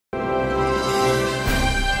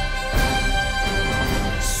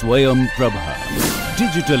Swayam Prabha.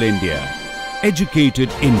 Digital India. Educated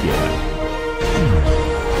India.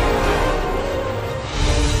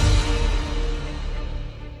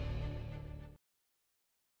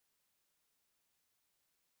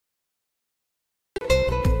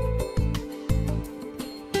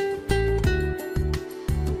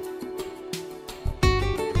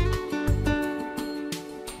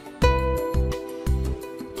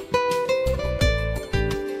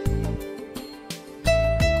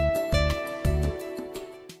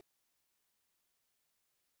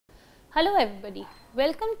 Hello everybody,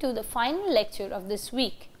 welcome to the final lecture of this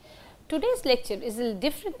week. Today's lecture is a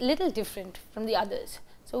little different from the others.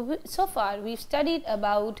 So far we've studied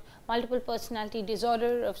about multiple personality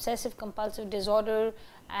disorder, obsessive compulsive disorder,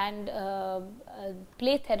 and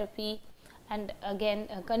play therapy, and again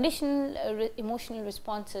conditional emotional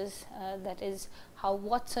responses, that is how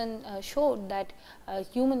Watson showed that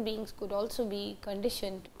human beings could also be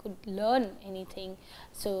conditioned, could learn anything,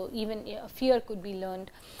 so even fear could be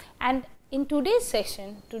learned. And in today's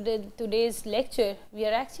session, today's lecture, we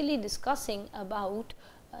are actually discussing about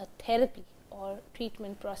therapy or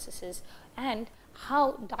treatment processes and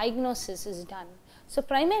how diagnosis is done. So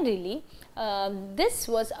primarily, this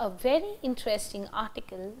was a very interesting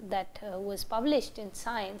article that was published in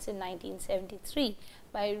Science in 1973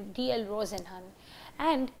 by D.L. Rosenhan,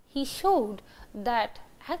 and he showed that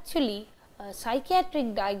actually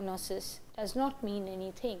psychiatric diagnosis does not mean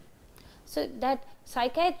anything. So that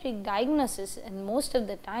psychiatric diagnosis, and most of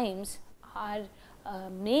the times, are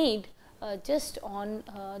made just on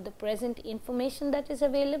the present information that is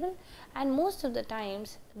available, and most of the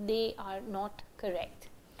times they are not correct.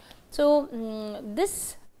 So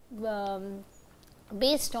this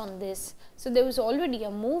based on this, so there was already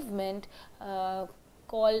a movement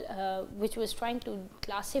called which was trying to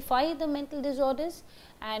classify the mental disorders,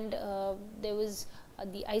 and there was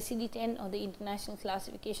the ICD-10 or the International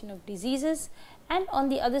Classification of Diseases, and on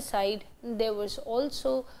the other side there was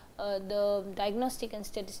also the Diagnostic and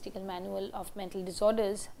Statistical Manual of Mental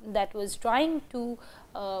Disorders that was trying to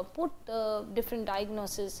put the different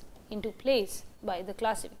diagnoses into place by the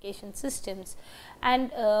classification systems.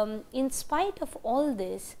 And in spite of all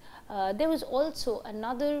this, there was also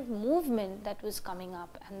another movement that was coming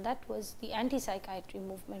up, and that was the anti-psychiatry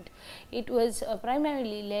movement. It was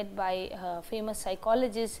primarily led by famous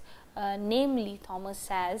psychologists, namely Thomas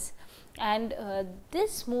Szasz, and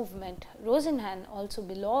this movement, Rosenhan also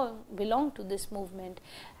belonged to this movement,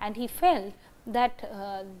 and he felt that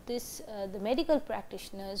the medical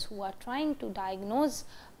practitioners who are trying to diagnose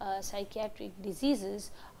psychiatric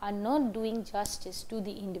diseases are not doing justice to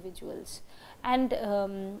the individuals, and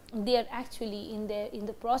they are actually in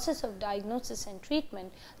the process of diagnosis and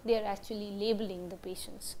treatment, they are actually labeling the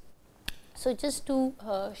patients. So just to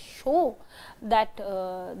show that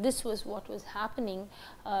this was what was happening,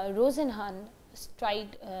 Rosenhan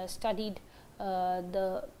studied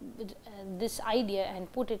this idea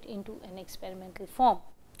and put it into an experimental form.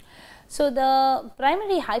 So the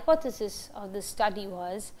primary hypothesis of the study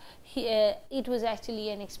was, it was actually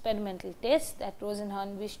an experimental test that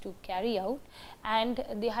Rosenhan wished to carry out, and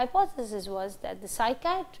the hypothesis was that the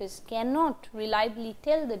psychiatrist cannot reliably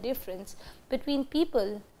tell the difference between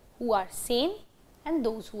people who are sane and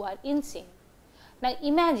those who are insane. Now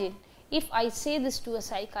imagine if I say this to a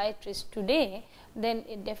psychiatrist today, then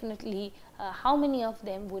it definitely how many of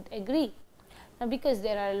them would agree? Now, because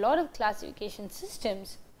there are a lot of classification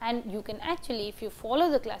systems, and you can actually, if you follow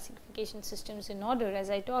the classification systems in order, as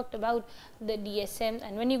I talked about the DSM,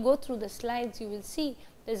 and when you go through the slides you will see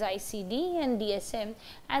there's ICD and DSM,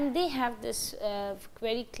 and they have this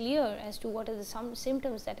very clear as to what are the some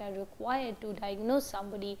symptoms that are required to diagnose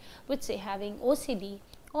somebody with, say, having OCD,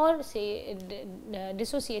 or say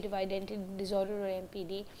dissociative identity disorder or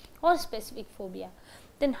MPD, or specific phobia.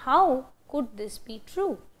 Then how could this be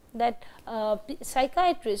true, that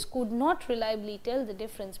psychiatrists could not reliably tell the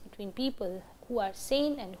difference between people who are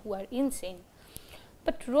sane and who are insane?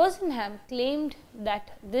 But Rosenhan claimed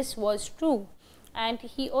that this was true, and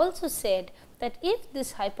he also said that if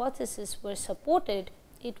this hypothesis were supported,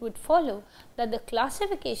 it would follow that the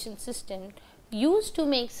classification system used to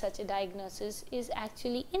make such a diagnosis is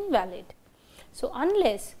actually invalid.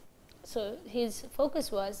 So his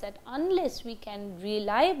focus was that unless we can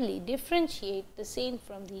reliably differentiate the sane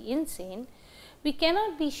from the insane, we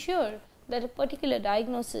cannot be sure that a particular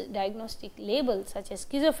diagnostic label such as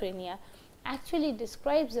schizophrenia actually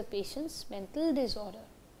describes a patient's mental disorder.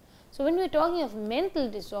 So when we are talking of mental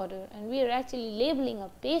disorder and we are actually labeling a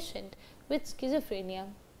patient with schizophrenia,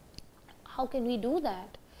 how can we do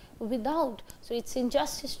that? So it's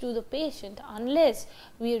injustice to the patient unless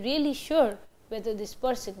we are really sure whether this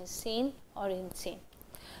person is sane or insane.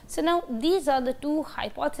 So now these are the two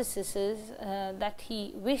hypotheses that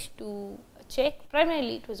he wished to check.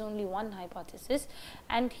 Primarily it was only one hypothesis,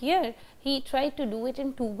 and here he tried to do it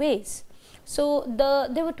in two ways. So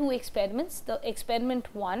there were two experiments. The experiment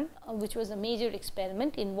 1, which was a major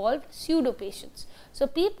experiment, involved pseudo patients. So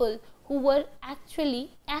people who were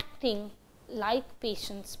actually acting like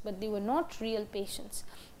patients, but they were not real patients,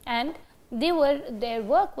 and their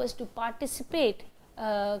work was to participate,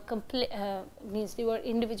 means they were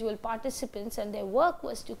individual participants, and their work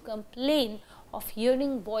was to complain of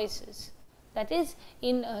hearing voices. That is,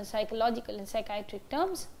 in psychological and psychiatric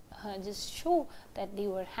terms, just show that they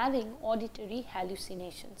were having auditory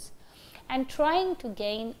hallucinations, and trying to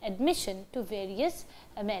gain admission to various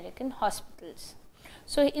American hospitals.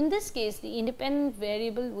 So in this case, the independent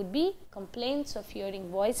variable would be complaints of hearing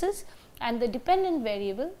voices, and the dependent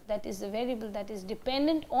variable, that is the variable that is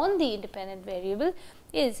dependent on the independent variable,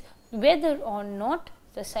 is whether or not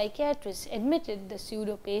the psychiatrist admitted the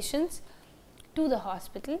pseudo patients to the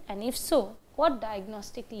hospital, and if so, what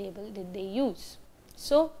diagnostic label did they use.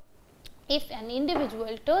 So if an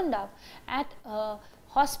individual turned up at a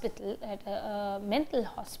hospital, at a mental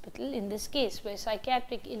hospital in this case, where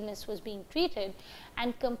psychiatric illness was being treated,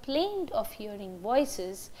 and complained of hearing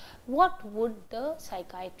voices, what would the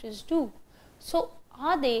psychiatrist do? So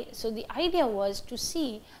the idea was to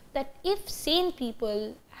see that if sane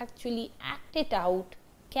people actually act it out,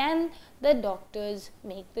 can the doctors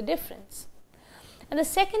make the difference? And the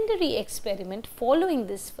secondary experiment following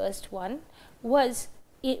this first one was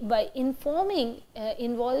by informing the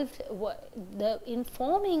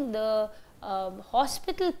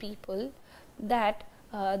hospital people that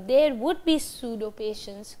there would be pseudo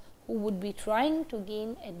patients who would be trying to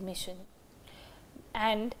gain admission,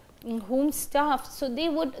 and whom staff, so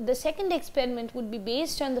the second experiment would be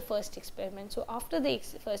based on the first experiment. So after the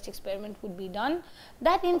first experiment would be done,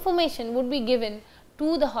 that information would be given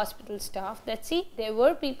to the hospital staff that, see, there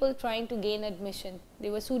were people trying to gain admission, they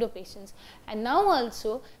were pseudo patients, and now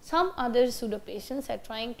also some other pseudo patients are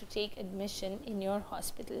trying to take admission in your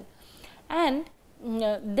hospital. And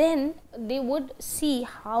then they would see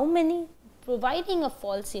how many, providing a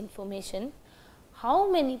false information, how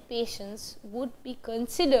many patients would be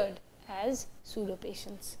considered as pseudo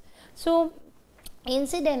patients. So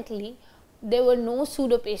incidentally, there were no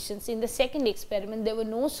pseudo patients in the second experiment. There were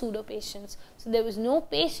no pseudo patients. So there was no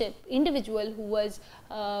individual who was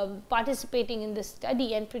participating in the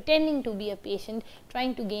study and pretending to be a patient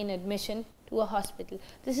trying to gain admission to a hospital.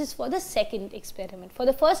 This is for the second experiment. For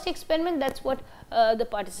the first experiment, that's what the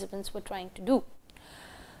participants were trying to do.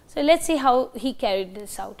 So let's see how he carried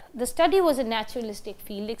this out. The study was a naturalistic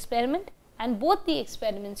field experiment, and both the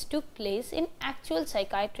experiments took place in actual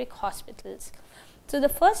psychiatric hospitals. So the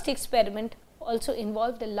first experiment also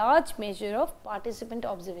involved a large measure of participant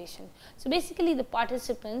observation. So basically, the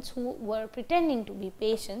participants who were pretending to be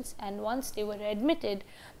patients, and once they were admitted,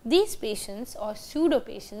 these patients or pseudo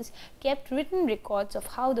patients kept written records of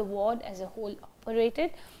how the ward as a whole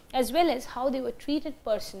operated, as well as how they were treated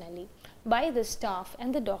personally by the staff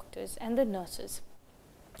and the doctors and the nurses.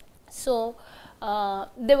 So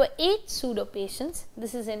there were 8 pseudo patients.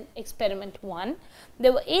 This is in experiment 1.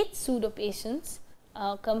 There were 8 pseudo patients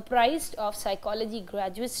comprised of psychology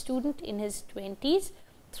graduate student in his 20s,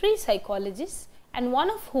 3 psychologists, and one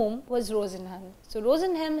of whom was Rosenhan. So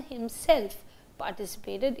Rosenhan himself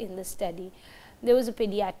participated in the study. There was a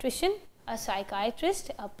pediatrician, a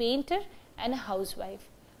psychiatrist, a painter, and a housewife.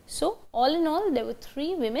 So all in all, there were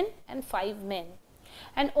 3 women and 5 men,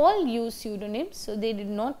 and all used pseudonyms. So they did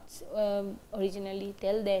not originally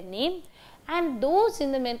tell their name. And those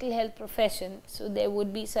in the mental health profession, so there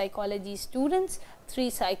would be psychology students, 3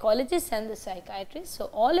 psychologists, and the psychiatrists. So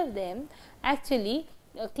all of them actually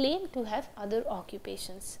claim to have other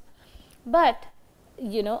occupations. But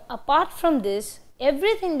apart from this,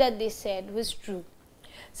 everything that they said was true.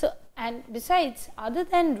 So, and besides, other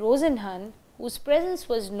than Rosenhan, whose presence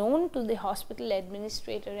was known to the hospital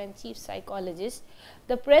administrator and chief psychologist,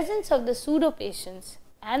 the presence of the pseudo patients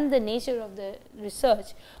and the nature of the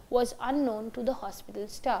research was unknown to the hospital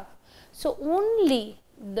staff. So only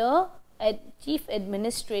the chief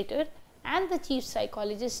administrator and the chief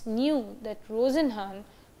psychologist knew that Rosenhan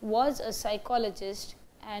was a psychologist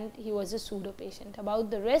and he was a pseudo patient.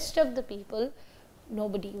 About the rest of the people,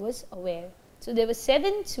 nobody was aware. So there were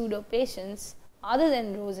 7 pseudo patients other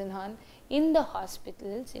than Rosenhan in the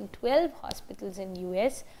hospitals, in 12 hospitals in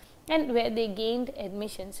US, and where they gained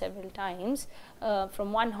admission several times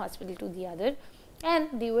from one hospital to the other,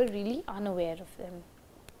 and they were really unaware of them.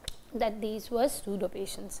 that these were pseudo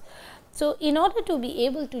patients. So, in order to be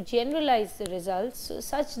able to generalize the results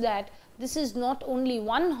such that this is not only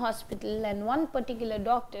one hospital and one particular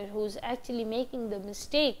doctor who is actually making the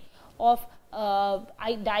mistake of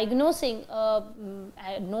diagnosing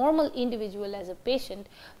a normal individual as a patient,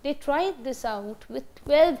 they tried this out with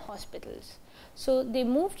 12 hospitals. So, they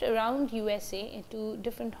moved around USA into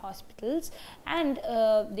different hospitals, and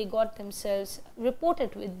they got themselves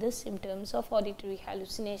reported with the symptoms of auditory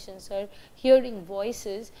hallucinations or hearing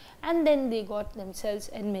voices, and then they got themselves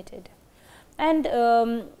admitted. And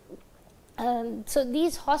so,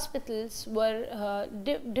 these hospitals were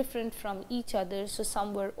different from each other. So,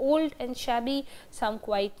 some were old and shabby, some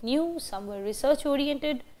quite new, some were research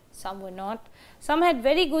oriented, some were not. Some had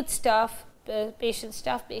very good staff,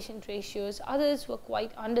 patient ratios, others were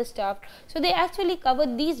quite understaffed. So, they actually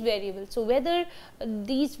covered these variables. So, whether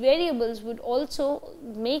these variables would also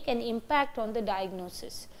make an impact on the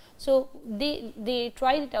diagnosis. So, they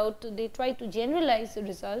tried it out, they tried to generalize the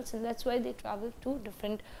results, and that is why they traveled to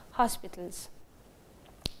different hospitals.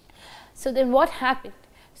 So, then what happened?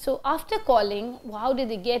 So, after calling, how did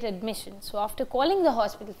they get admission? So, after calling the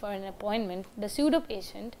hospital for an appointment, the pseudo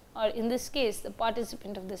patient, or in this case the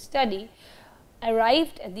participant of the study,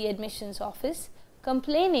 arrived at the admissions office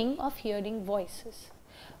complaining of hearing voices.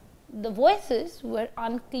 The voices were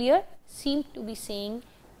unclear, seemed to be saying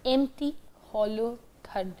empty, hollow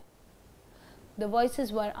thud. The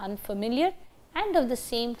voices were unfamiliar and of the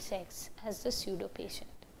same sex as the pseudo patient.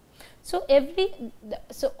 So,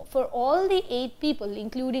 for all the 8 people,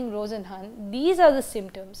 including Rosenhan, these are the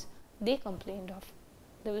symptoms they complained of.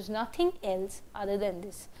 There was nothing else other than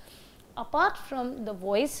this. Apart from the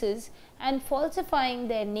voices and falsifying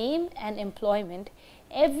their name and employment,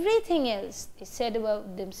 everything else they said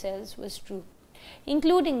about themselves was true,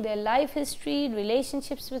 including their life history,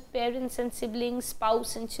 relationships with parents and siblings,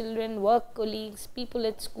 spouse and children, work colleagues, people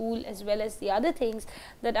at school, as well as the other things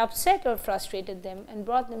that upset or frustrated them and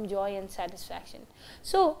brought them joy and satisfaction.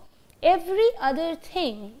 So, every other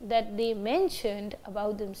thing that they mentioned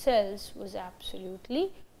about themselves was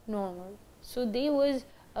absolutely normal. So, they was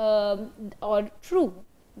or true,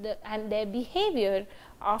 and their behavior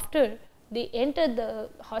after they entered the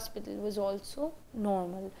hospital was also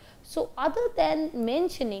normal. So, other than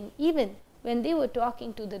mentioning, even when they were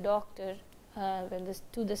talking to the doctor,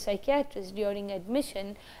 to the psychiatrist during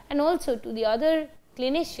admission, and also to the other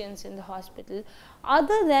clinicians in the hospital,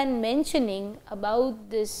 other than mentioning about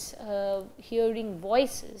this hearing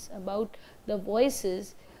voices, about the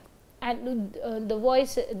voices and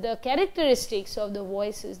the characteristics of the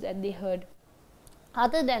voices that they heard,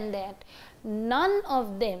 other than that, none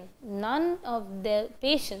of the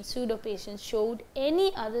patients, pseudo patients, showed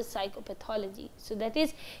any other psychopathology. So, that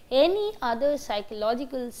is any other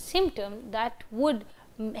psychological symptom that would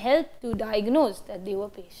help to diagnose that they were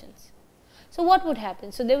patients. So, what would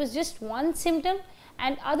happen? So, there was just one symptom,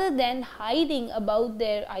 and other than hiding about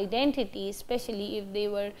their identity, especially if they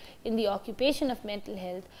were in the occupation of mental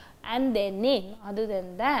health, and their name, other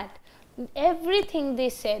than that, everything they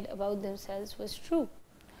said about themselves was true.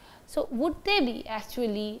 So, would they be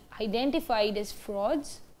actually identified as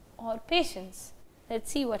frauds or patients? Let us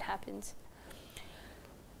see what happens.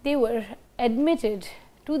 They were admitted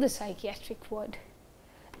to the psychiatric ward,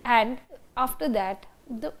 and after that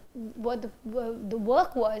the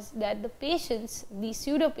work was that the patients, the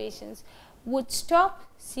pseudo patients, would stop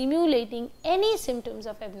simulating any symptoms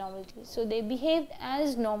of abnormality. So, they behaved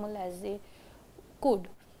as normal as they could.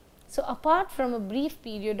 So, apart from a brief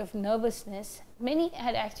period of nervousness, many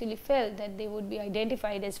had actually felt that they would be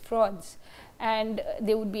identified as frauds and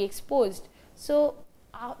they would be exposed. So,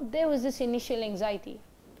 there was this initial anxiety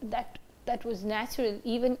that was natural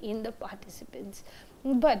even in the participants.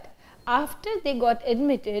 But after they got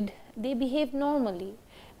admitted, they behaved normally,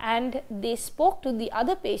 and they spoke to the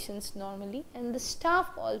other patients normally, and the staff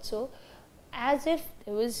also, as if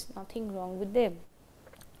there was nothing wrong with them.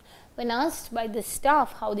 When asked by the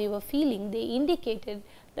staff how they were feeling, they indicated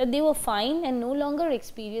that they were fine and no longer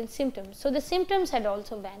experienced symptoms. So, the symptoms had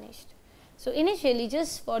also vanished. So, initially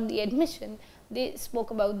just for the admission, they spoke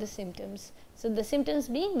about the symptoms. So, the symptoms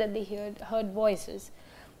being that they heard voices.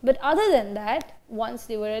 But other than that, once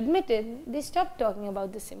they were admitted, they stopped talking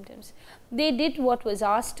about the symptoms. They did what was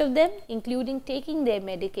asked of them, including taking their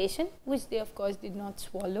medication, which they of course did not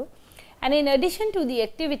swallow. And in addition to the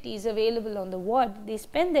activities available on the ward, they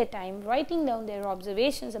spent their time writing down their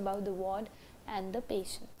observations about the ward and the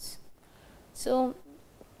patients. So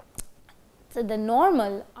the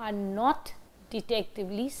normal are not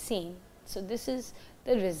detectively sane. So, this is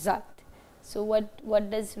the result. So, what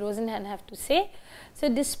does Rosenhan have to say? So,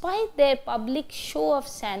 despite their public show of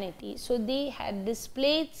sanity, so they had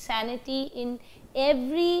displayed sanity in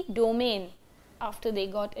every domain after they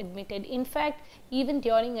got admitted. In fact, even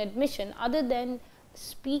during admission, other than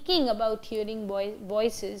speaking about hearing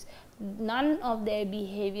voices, none of their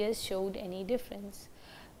behaviors showed any difference.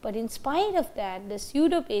 But in spite of that, the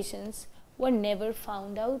pseudo patients were never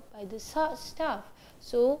found out by the staff.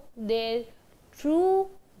 So, their true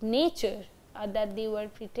nature that they were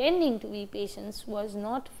pretending to be patients was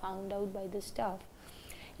not found out by the staff.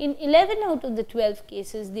 In 11 out of the 12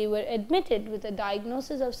 cases, they were admitted with a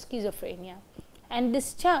diagnosis of schizophrenia and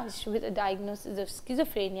discharged with a diagnosis of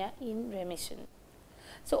schizophrenia in remission.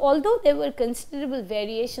 So, although there were considerable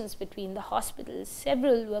variations between the hospitals,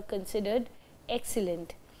 several were considered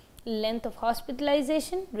excellent. Length of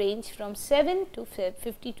hospitalization ranged from 7 to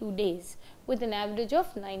 52 days with an average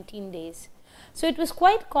of 19 days. So, it was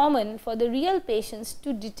quite common for the real patients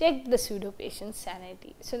to detect the pseudo patient's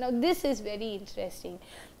sanity. So, now this is very interesting.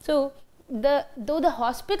 So, though the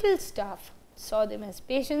hospital staff saw them as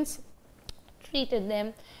patients, treated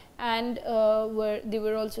them, and they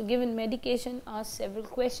were also given medication, asked several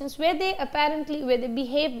questions where they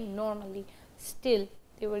behaved normally, still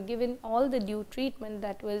they were given all the due treatment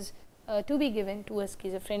that was to be given to a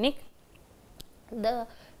schizophrenic. The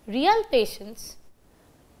real patients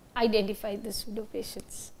identified the pseudo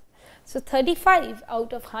patients. So, 35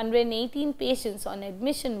 out of 118 patients on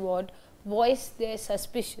admission ward voiced their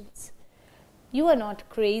suspicions. You are not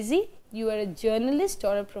crazy, you are a journalist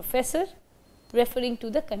or a professor, referring to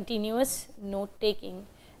the continuous note taking,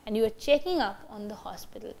 and you are checking up on the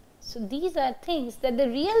hospital. So, these are things that the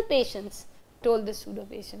real patients told the pseudo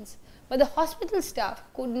patients, but the hospital staff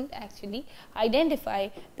couldn't actually identify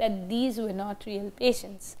that these were not real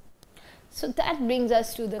patients. So, that brings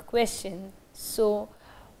us to the question, so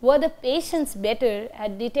were the patients better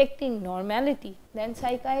at detecting normality than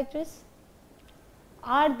psychiatrists?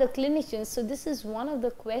 Are the clinicians, so this is one of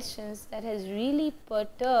the questions that has really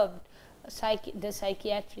perturbed the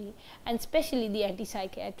psychiatry and especially the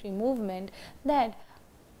anti-psychiatry movement, that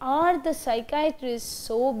are the psychiatrists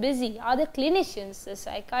so busy, are the clinicians, the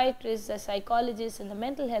psychiatrists, the psychologists and the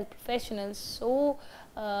mental health professionals so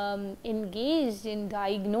engaged in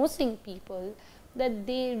diagnosing people that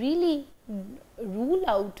they really rule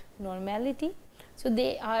out normality? So,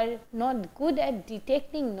 they are not good at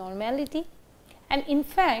detecting normality, and in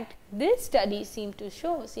fact, this study seems to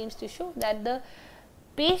show that the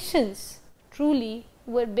patients truly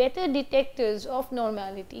were better detectors of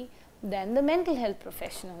normality than the mental health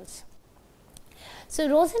professionals. So,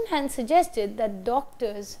 Rosenhan suggested that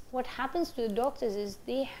doctors, what happens to the doctors is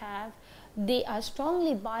they are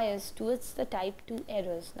strongly biased towards the type 2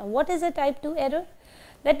 errors. Now, what is a type 2 error?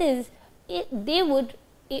 That is,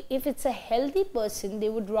 if it's a healthy person, they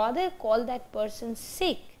would rather call that person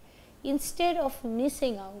sick instead of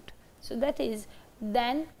missing out. So, that is,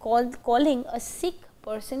 than calling a sick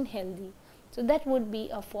person healthy. So, that would be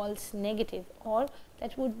a false negative, or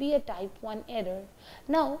that would be a type 1 error.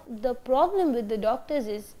 Now, the problem with the doctors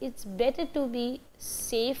is it's better to be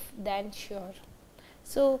safe than sure.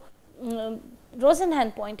 So,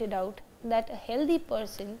 Rosenhan pointed out that a healthy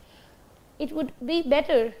person, it would be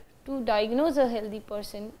better to diagnose a healthy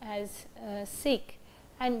person as sick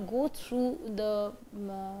and go through the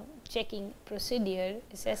checking procedure,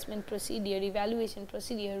 assessment procedure, evaluation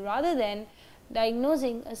procedure, rather than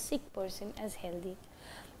diagnosing a sick person as healthy.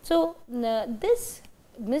 So, this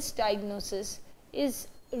misdiagnosis is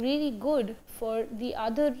really good for the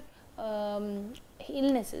other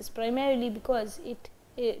illnesses, primarily because it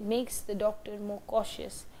makes the doctor more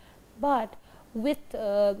cautious. But with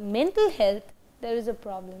mental health, there is a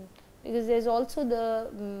problem, because there is also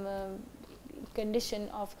the condition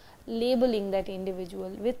of labeling that individual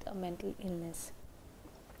with a mental illness.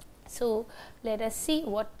 So, let us see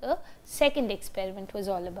what the second experiment was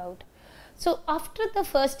all about. So, after the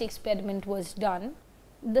first experiment was done,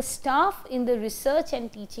 the staff in the research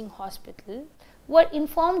and teaching hospital were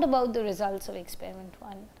informed about the results of experiment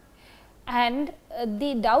 1, and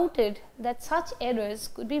they doubted that such errors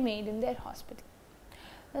could be made in their hospital.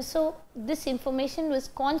 So, this information was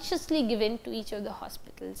consciously given to each of the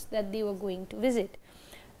hospitals that they were going to visit,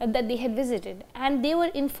 that they had visited, and they were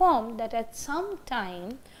informed that at some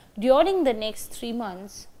time during the next 3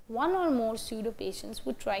 months, one or more pseudo patients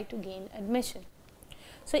would try to gain admission.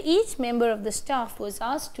 So, each member of the staff was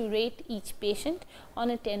asked to rate each patient on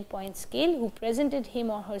a 10-point scale who presented him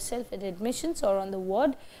or herself at admissions or on the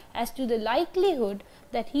ward as to the likelihood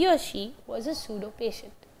that he or she was a pseudo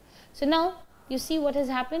patient. So, now you see what has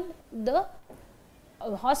happened. The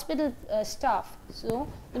hospital staff, so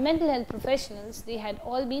the mental health professionals, they had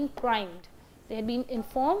all been primed. They had been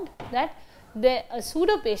informed that a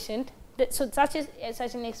pseudo patient, so such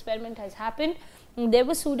an experiment has happened. There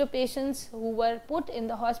were pseudo patients who were put in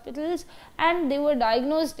the hospitals and they were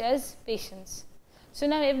diagnosed as patients. So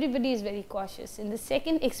now everybody is very cautious. In the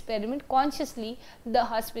second experiment, consciously the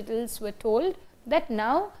hospitals were told that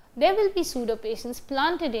now there will be pseudo patients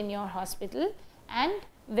planted in your hospital, and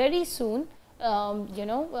very soon,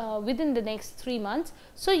 within the next 3 months,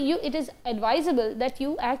 so it is advisable that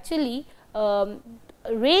you actually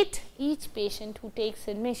rate each patient who takes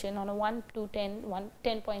admission on a 1 to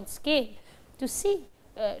 10 point scale to see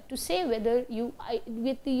to say whether you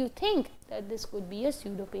think that this could be a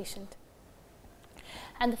pseudo patient.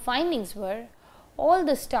 And the findings were, all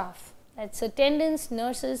the staff, that's attendants,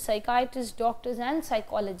 nurses, psychiatrists, doctors and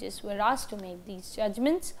psychologists, were asked to make these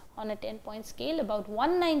judgments on a 10 point scale about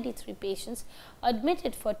 193 patients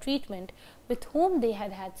admitted for treatment with whom they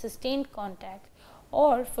had had sustained contact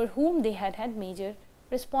or for whom they had had major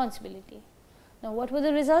responsibility. Now, what were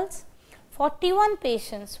the results? 41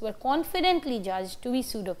 patients were confidently judged to be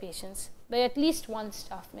pseudo patients by at least one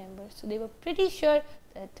staff member. So, they were pretty sure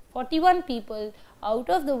that 41 people out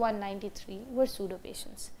of the 193 were pseudo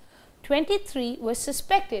patients. 23 were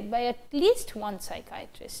suspected by at least one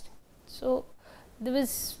psychiatrist. So, there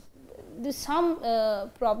was some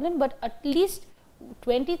problem, but at least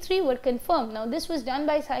 23 were confirmed. Now, this was done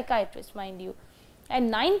by psychiatrists, mind you, and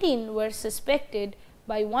 19 were suspected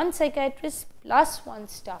by one psychiatrist plus one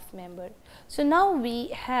staff member. So, now we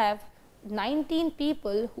have 19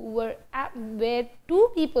 people who were where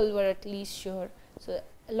 2 people were at least sure. So,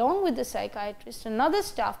 along with the psychiatrist, another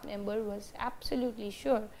staff member was absolutely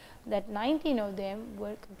sure that 19 of them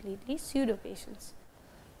were completely pseudo patients.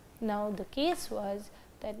 Now, the case was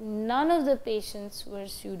that none of the patients were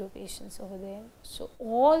pseudo patients over there. So,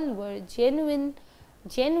 all were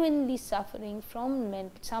genuinely suffering from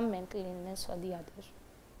some mental illness or the other.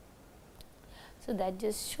 So, that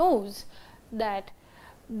just shows that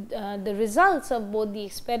the results of both the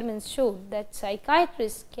experiments showed that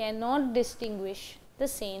psychiatrists cannot distinguish the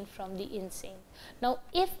sane from the insane. Now,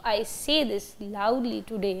 if I say this loudly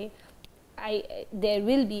today, there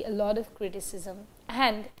will be a lot of criticism,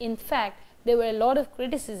 and in fact, there were a lot of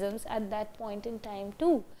criticisms at that point in time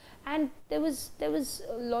too, and there was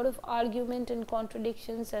a lot of argument and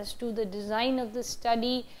contradictions as to the design of the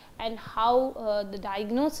study and how the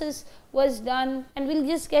diagnosis was done, and we'll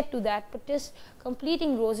just get to that. But just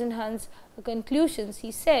completing Rosenhan's conclusions,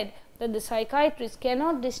 he said that the psychiatrist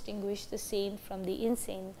cannot distinguish the sane from the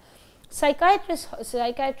insane.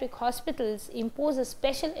 Psychiatric hospitals impose a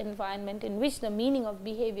special environment in which the meaning of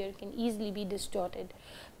behavior can easily be distorted.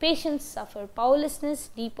 Patients suffer powerlessness,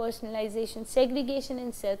 depersonalization, segregation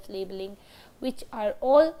and self-labeling, which are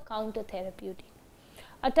all counter-therapeutic.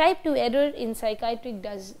 A type 2 error in psychiatric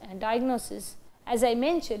diagnosis, as I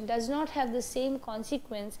mentioned, does not have the same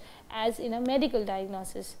consequence as in a medical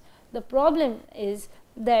diagnosis. The problem is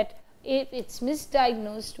that if it's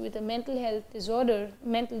misdiagnosed with a mental disorder,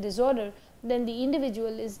 then the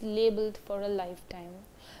individual is labeled for a lifetime.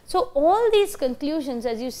 So, all these conclusions,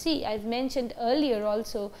 as you see, I've mentioned earlier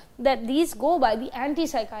also that these go by the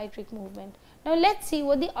anti-psychiatric movement. Now, let's see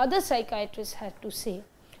what the other psychiatrists had to say.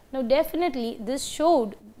 Now, definitely this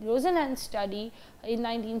showed, Rosenhan's study in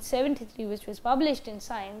 1973, which was published in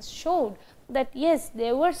Science, showed that yes,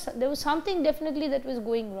 there was something definitely that was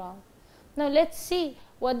going wrong. Now, let's see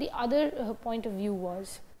what the other point of view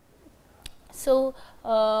was. So,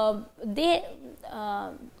 there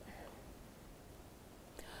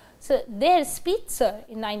Spitzer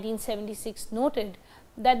in 1976 noted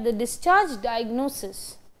that the discharge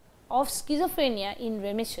diagnosis of schizophrenia in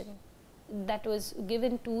remission that was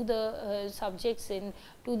given to the subjects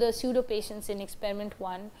to the pseudo patients in experiment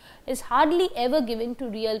 1 is hardly ever given to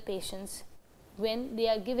real patients when they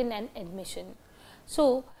are given an admission.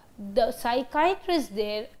 So, the psychiatrists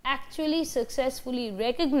there actually successfully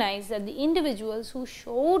recognized that the individuals who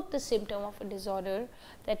showed the symptom of a disorder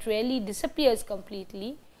that rarely disappears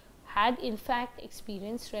completely had in fact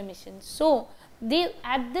experienced remission. So,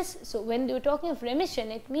 when they were talking of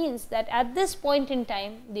remission, it means that at this point in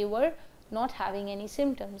time they were not having any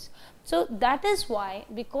symptoms. So, that is why,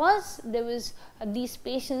 because there was these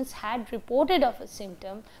patients had reported of a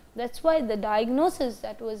symptom, that's why the diagnosis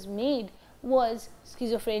that was made was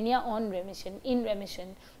schizophrenia in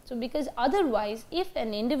remission. So, because otherwise, if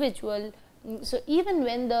an individual,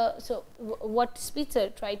 what Spitzer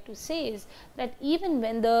tried to say is that even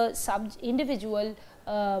when the individual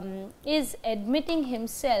is admitting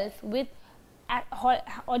himself with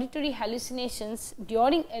auditory hallucinations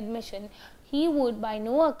during admission, he would by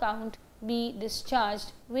no account be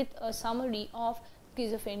discharged with a summary of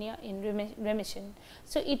schizophrenia in remission.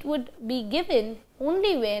 So, it would be given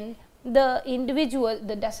only when the individual,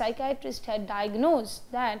 the psychiatrist had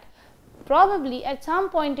diagnosed that probably at some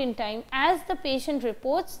point in time, as the patient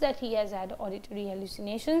reports that he has had auditory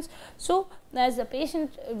hallucinations. So, as the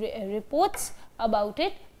patient reports about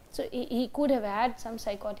it, so he could have had some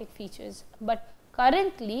psychotic features, but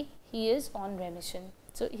currently he is on remission.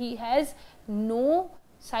 So, he has no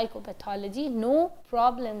psychopathology, no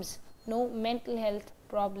problems, no mental health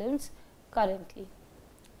problems currently.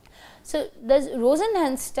 So, the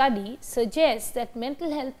Rosenhan study suggests that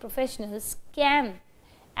mental health professionals can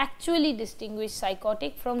actually distinguish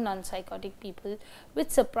psychotic from non-psychotic people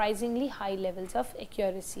with surprisingly high levels of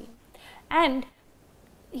accuracy. And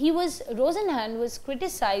Rosenhan was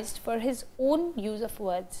criticized for his own use of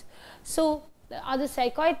words. So, the other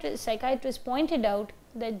psychiatrists pointed out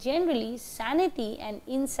that generally sanity and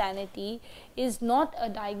insanity is not a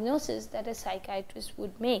diagnosis that a psychiatrist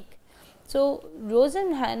would make. So,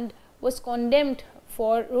 Rosenhan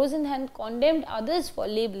condemned others for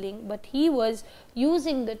labeling, but he was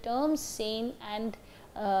using the terms sane and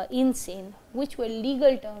insane, which were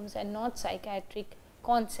legal terms and not psychiatric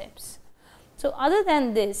concepts. So, other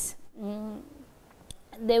than this,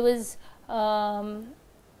 there was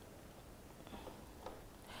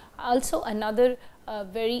also another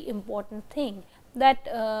very important thing that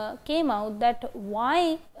came out, that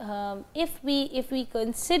why if we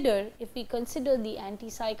consider the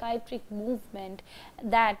anti-psychiatric movement,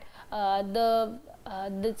 that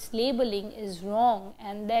this labeling is wrong,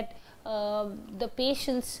 and that the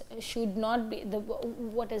patients should not be,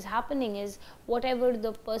 what is happening is whatever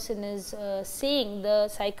the person is saying, the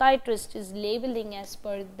psychiatrist is labeling as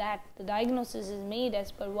per that, the diagnosis is made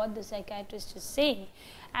as per what the psychiatrist is saying,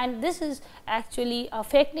 and this is actually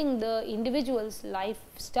affecting the individual's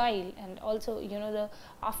lifestyle, and also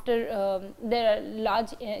there are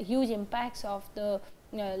huge impacts of the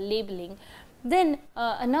labeling. Then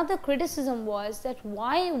another criticism was that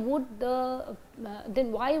why would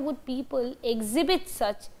people exhibit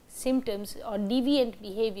such symptoms or deviant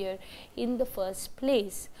behavior in the first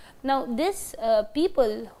place? Now, this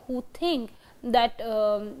people who think that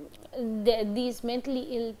these mentally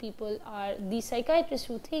ill people are, these psychiatrists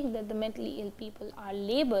who think that the mentally ill people are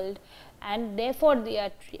labeled and therefore they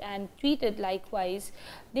are treated likewise,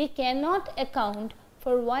 they cannot account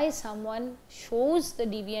for why someone shows the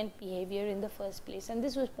deviant behavior in the first place, and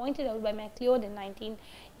this was pointed out by MacLeod in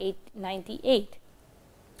 1998.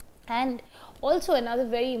 And also another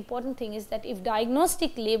very important thing is that if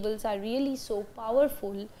diagnostic labels are really so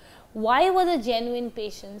powerful, why were the genuine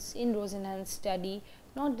patients in Rosenhan's study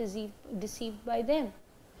not deceived by them?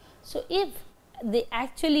 So, if the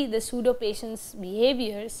pseudo patient's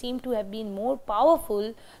behavior seemed to have been more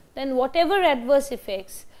powerful than whatever adverse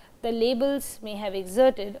effects the labels may have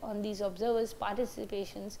exerted on these observers'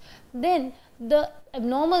 participations, then the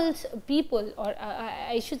abnormal people, or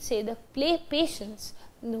I should say the patients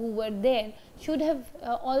who were there, should have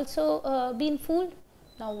also been fooled.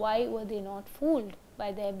 Now, why were they not fooled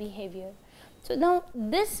by their behavior? So, now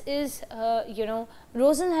this is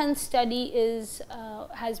Rosenhan's study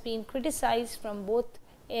has been criticized from both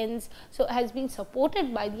ends. So, has been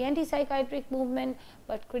supported by the anti-psychiatric movement,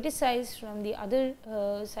 but criticized from the other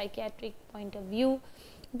psychiatric point of view,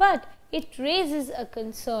 but it raises a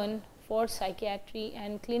concern for psychiatry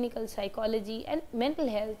and clinical psychology and mental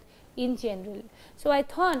health in general. So, I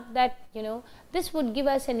thought that this would give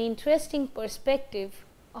us an interesting perspective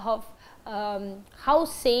of how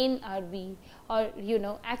sane are we, or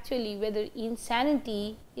actually whether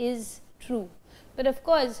insanity is true. But of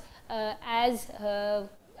course, as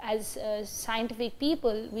scientific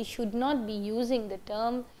people, we should not be using the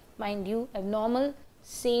term, mind you, abnormal,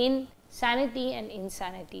 sane, sanity and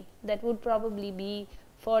insanity. That would probably be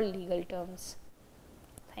for legal terms.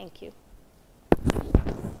 Thank you.